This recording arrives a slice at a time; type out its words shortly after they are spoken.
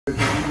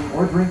eating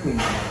or drinking,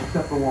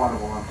 except for water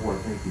while on board.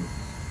 Thank you.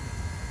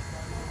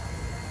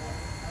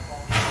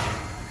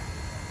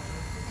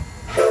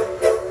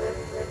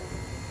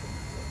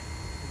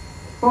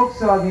 Folks,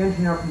 the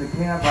engineer from the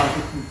cab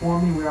just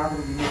informed me we are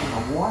going to be making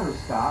a water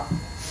stop.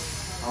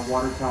 Our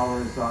water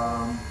tower is,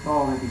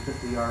 maybe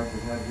 50 yards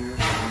ahead here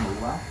on the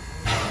left.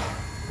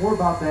 More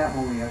about that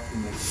when we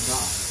actually make the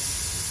stop.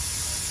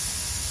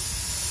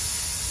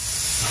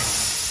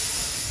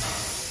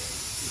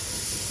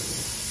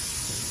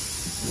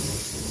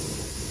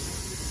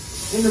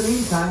 In the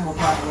meantime, we'll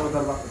talk a little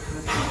bit about the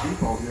Smith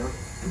Depot here.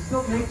 It's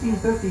built in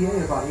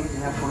 1858, about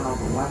 8.5 miles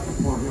west of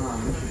Fort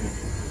Huron, Michigan.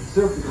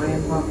 Served the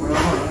Grand Trunk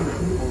Railroad and the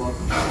people of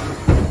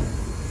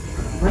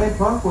Grand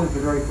Trunk was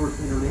the very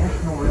first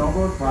international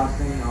railroad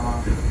crossing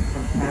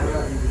from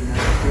Canada into the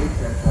United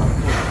States at Fort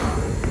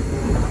Huron.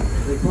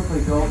 They quickly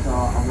built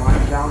a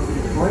line down to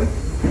Detroit,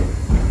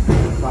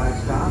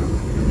 5 stops.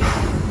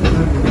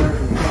 During the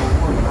American Civil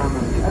War,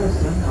 Thomas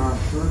Edison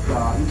served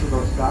each of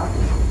those stops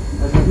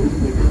as a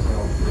newspaper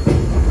salesman.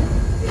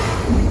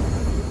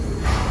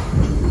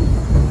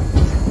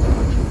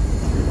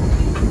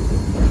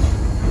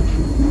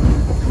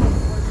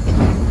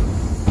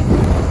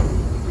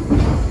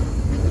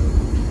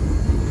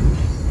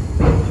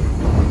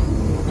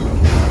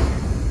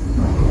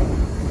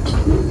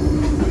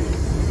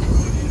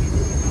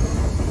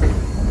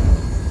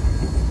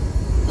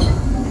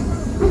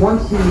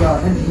 Once the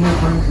engineer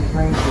brings the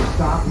train to a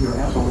stop here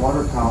at the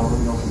water tower,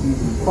 you'll see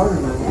the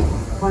firemen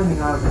climbing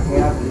out of the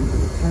cab into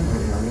the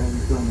tender area.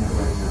 He's doing that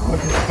right now.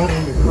 The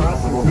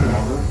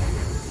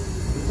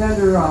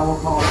tender, we'll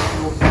call it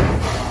fuel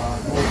tank,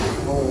 holds the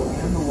coal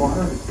and the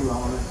water, the two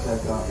elements that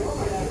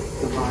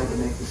combine to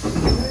make the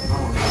steam and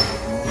power.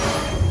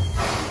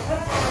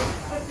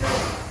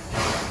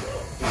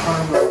 The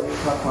firemen will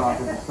reach up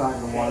to the side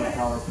of the water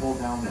tower, pull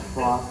down the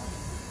trough,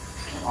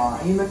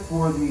 aim it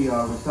for the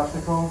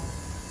receptacle.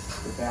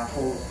 The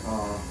baffles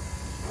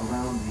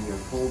around the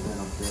coal bin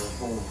up there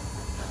hold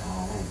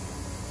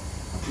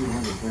a few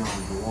hundred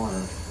gallons of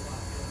water.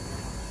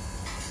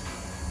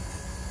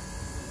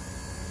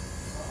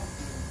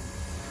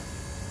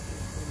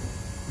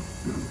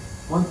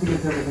 Once he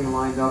gets everything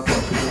lined up,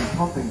 he'll begin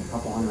pumping a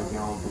couple hundred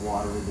gallons of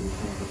water into the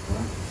tank up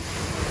there.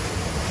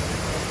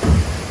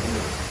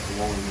 It's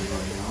blowing it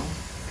right now.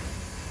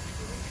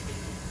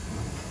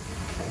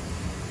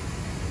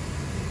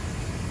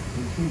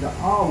 You seem to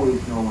always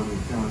know when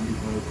it's done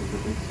because there's a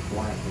big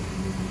splash at the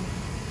beginning.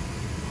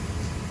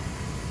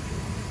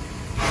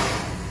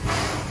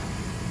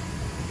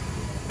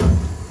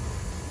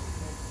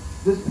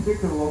 This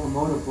particular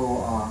locomotive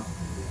will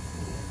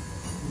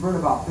burn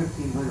about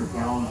 1,500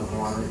 gallons of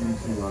water into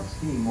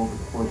steam over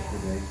the course of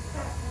the day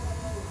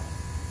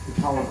to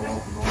power the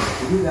locomotive.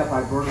 We do that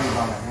by burning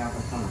about a half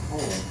a ton of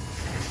coal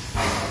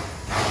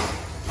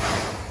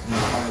in the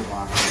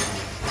firebox.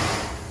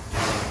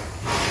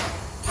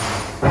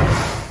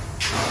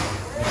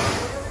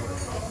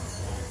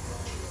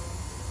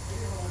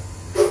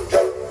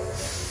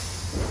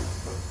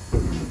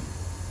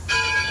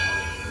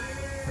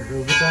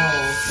 Goes the bell.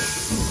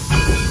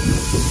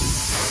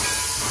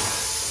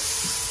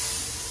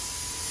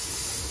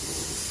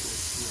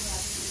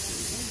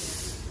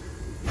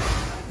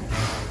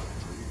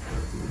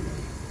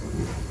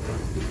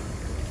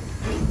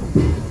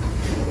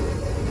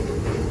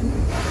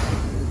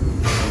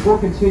 We'll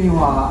continue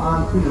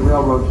on through the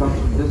railroad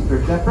junction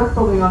district. That brick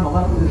building on the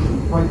left is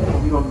Detroit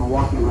Toledo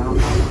Milwaukee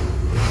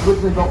Roundhouse.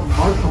 Originally built in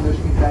Marshall,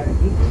 Michigan back in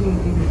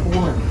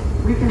 1884 and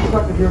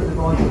reconstructed here at the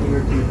village in the year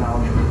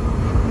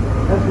 2000.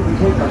 That's where we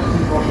take our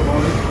steam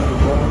locomotives from the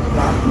rolling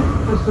stock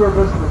for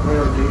service,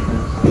 repair, and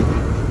maintenance.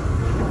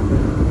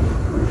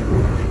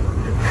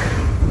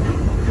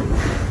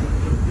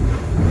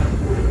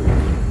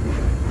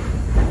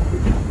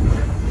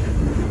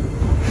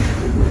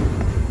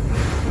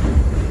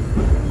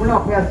 We're now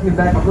passing it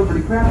back on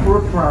Liberty Craft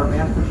Works for our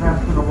master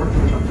craftsmen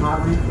working in the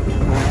pottery,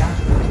 glass,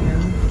 tin,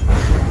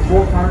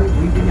 wool carding,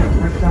 weaving, and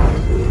print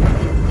shops.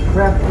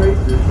 Craft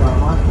Trades is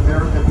launched in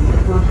America as the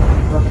first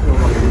industrial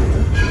revolution.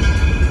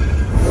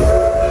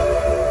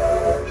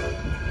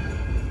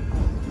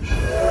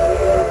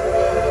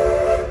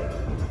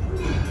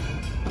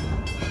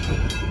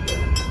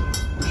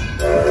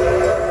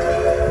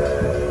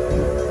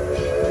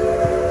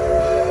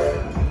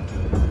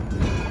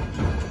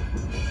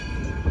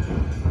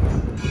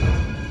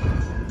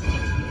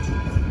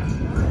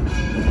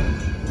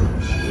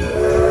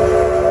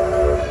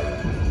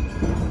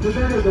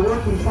 Presented the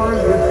working farm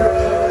district,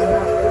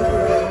 7.5 acres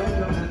of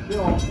land on this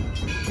hill,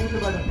 painted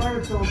by the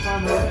Firestone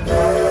Farm Erection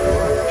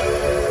Project.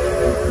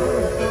 This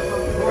building is built on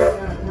the north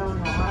end of town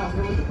in Ohio.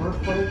 Here was the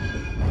birthplace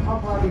of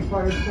Harvey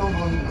Firestone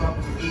when he grew up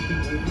in the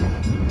 1880s.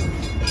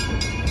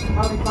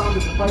 Harvey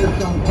founded the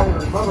Firestone Tire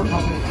and Rubber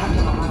Company in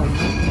Akron, Ohio in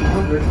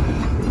 1900.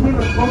 Became a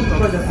close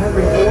friend of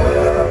Henry Ford.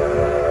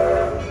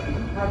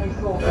 Harvey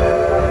sold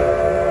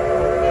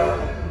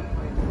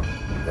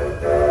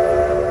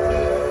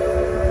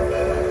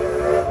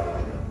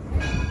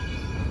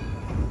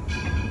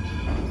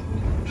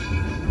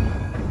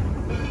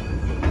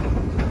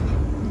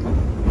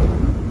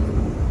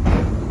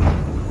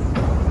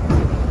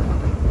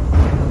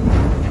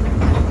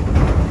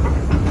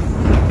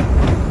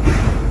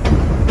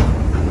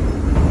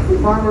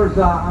farmers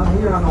on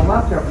here on the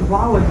left are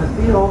plowing the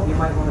field. You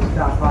might want to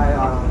stop by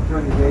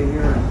during the day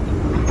here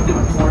and get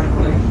some more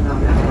information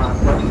on that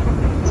process.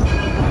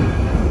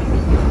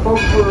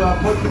 Folks for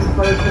Portsmouth and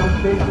Firestone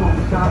Station will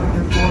be stopping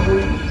here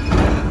shortly.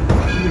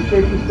 For your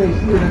safety, stay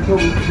seated until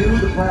we do.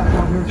 The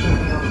platform here is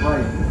simply on the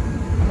right.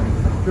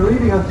 If you're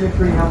leaving us, make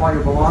sure you have all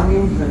your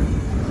belongings, and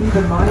keep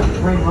in mind the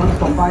train runs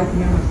till 5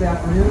 p.m. this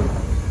afternoon.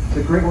 It's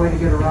a great way to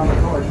get around the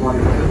college while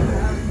you're sitting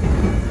there.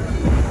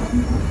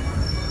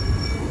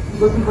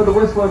 Listen for the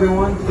whistle,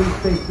 everyone. Please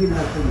stay seated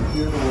until you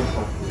hear the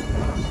whistle.